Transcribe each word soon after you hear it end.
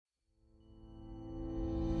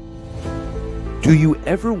Do you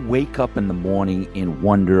ever wake up in the morning and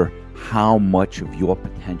wonder how much of your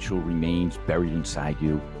potential remains buried inside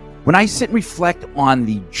you? When I sit and reflect on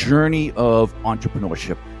the journey of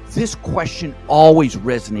entrepreneurship, this question always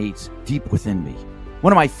resonates deep within me.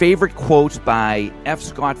 One of my favorite quotes by F.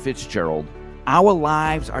 Scott Fitzgerald: "Our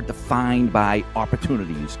lives are defined by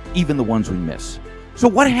opportunities, even the ones we miss." So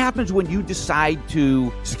what happens when you decide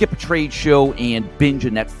to skip a trade show and binge a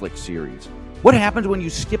Netflix series? What happens when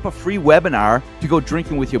you skip a free webinar to go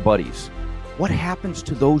drinking with your buddies? What happens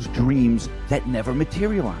to those dreams that never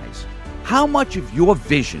materialize? How much of your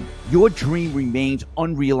vision, your dream remains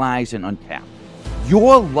unrealized and untapped?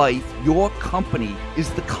 Your life, your company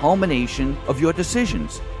is the culmination of your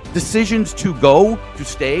decisions. Decisions to go, to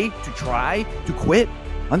stay, to try, to quit.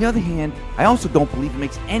 On the other hand, I also don't believe it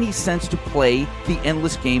makes any sense to play the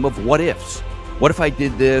endless game of what ifs. What if I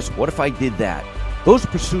did this? What if I did that? Those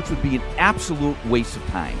pursuits would be an absolute waste of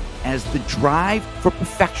time, as the drive for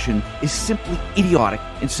perfection is simply idiotic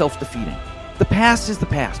and self-defeating. The past is the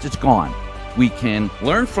past. It's gone. We can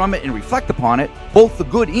learn from it and reflect upon it, both the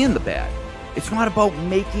good and the bad. It's not about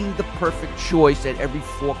making the perfect choice at every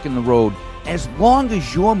fork in the road. As long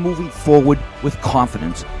as you're moving forward with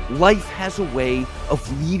confidence, life has a way of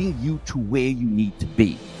leading you to where you need to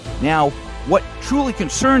be. Now, what truly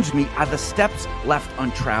concerns me are the steps left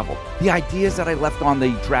untraveled, the ideas that I left on the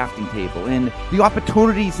drafting table, and the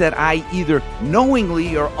opportunities that I either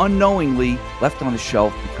knowingly or unknowingly left on the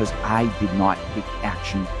shelf because I did not take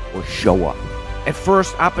action or show up. At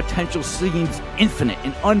first, our potential seems infinite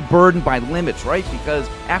and unburdened by limits, right? Because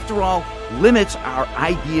after all, limits are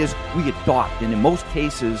ideas we adopt and in most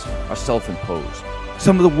cases are self-imposed.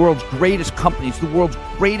 Some of the world's greatest companies, the world's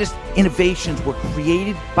greatest innovations were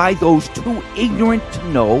created by those too ignorant to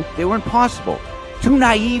know they were impossible, too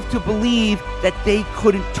naive to believe that they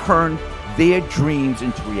couldn't turn their dreams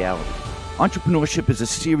into reality. Entrepreneurship is a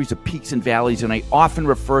series of peaks and valleys, and I often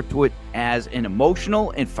refer to it as an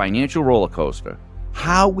emotional and financial roller coaster.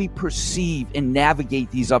 How we perceive and navigate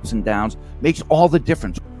these ups and downs makes all the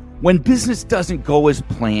difference. When business doesn't go as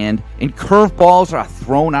planned and curveballs are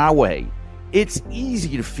thrown our way, it's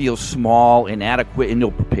easy to feel small, inadequate, and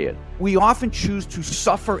ill-prepared. We often choose to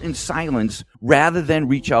suffer in silence rather than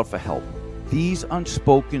reach out for help. These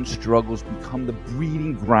unspoken struggles become the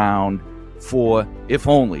breeding ground for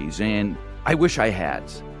if-onlys and I wish I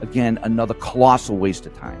hads. Again, another colossal waste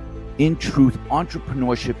of time. In truth,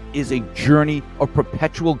 entrepreneurship is a journey of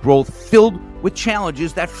perpetual growth filled with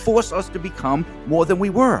challenges that force us to become more than we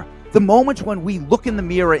were. The moments when we look in the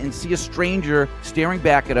mirror and see a stranger staring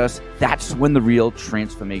back at us, that's when the real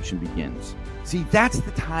transformation begins. See, that's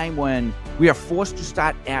the time when we are forced to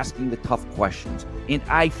start asking the tough questions. And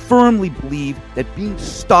I firmly believe that being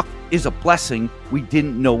stuck is a blessing we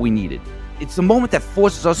didn't know we needed. It's the moment that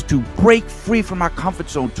forces us to break free from our comfort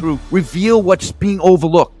zone, to reveal what's being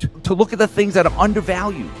overlooked, to look at the things that are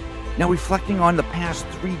undervalued. Now, reflecting on the past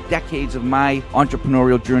 3 decades of my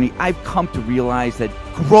entrepreneurial journey, I've come to realize that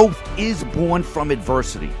growth is born from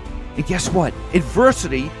adversity. And guess what?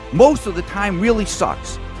 Adversity, most of the time, really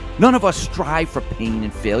sucks. None of us strive for pain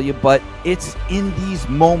and failure, but it's in these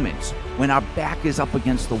moments when our back is up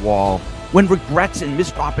against the wall, when regrets and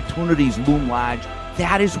missed opportunities loom large,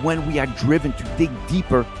 that is when we are driven to dig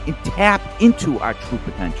deeper and tap into our true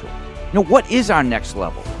potential. Now, what is our next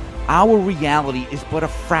level? Our reality is but a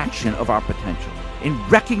fraction of our potential, and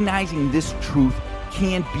recognizing this truth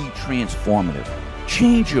can be transformative.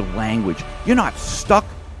 Change your language. You're not stuck.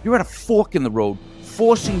 You're at a fork in the road,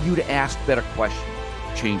 forcing you to ask better questions.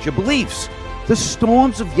 Change your beliefs. The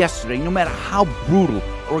storms of yesterday, no matter how brutal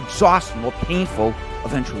or exhausting or painful,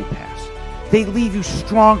 eventually pass. They leave you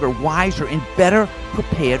stronger, wiser, and better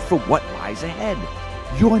prepared for what lies ahead.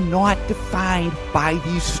 You're not defined by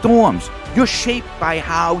these storms. You're shaped by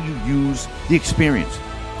how you use the experience.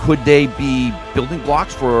 Could they be building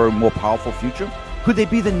blocks for a more powerful future? Could they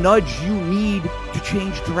be the nudge you need to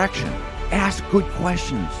change direction? Ask good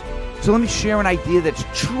questions. So let me share an idea that's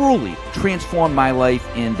truly transformed my life,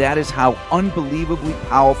 and that is how unbelievably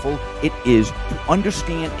powerful it is to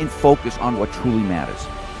understand and focus on what truly matters.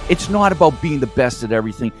 It's not about being the best at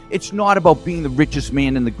everything. It's not about being the richest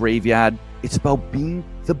man in the graveyard. It's about being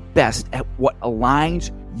the best at what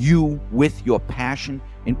aligns you with your passion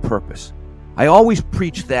and purpose. I always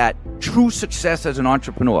preach that true success as an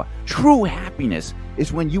entrepreneur, true happiness,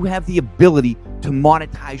 is when you have the ability to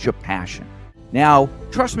monetize your passion. Now,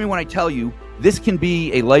 trust me when I tell you, this can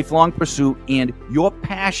be a lifelong pursuit, and your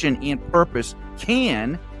passion and purpose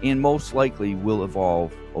can and most likely will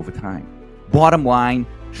evolve over time. Bottom line,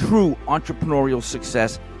 true entrepreneurial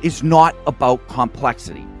success is not about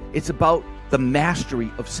complexity. It's about the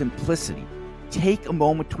mastery of simplicity. take a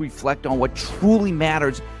moment to reflect on what truly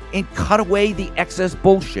matters and cut away the excess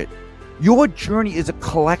bullshit. Your journey is a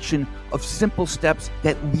collection of simple steps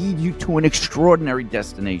that lead you to an extraordinary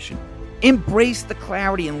destination. Embrace the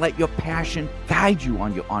clarity and let your passion guide you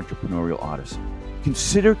on your entrepreneurial odyssey.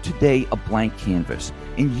 Consider today a blank canvas,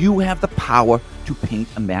 and you have the power to paint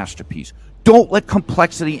a masterpiece. Don't let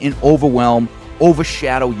complexity and overwhelm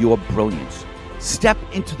overshadow your brilliance. Step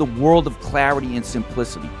into the world of clarity and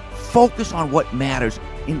simplicity. Focus on what matters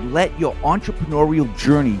and let your entrepreneurial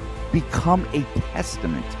journey become a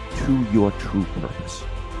testament to your true purpose.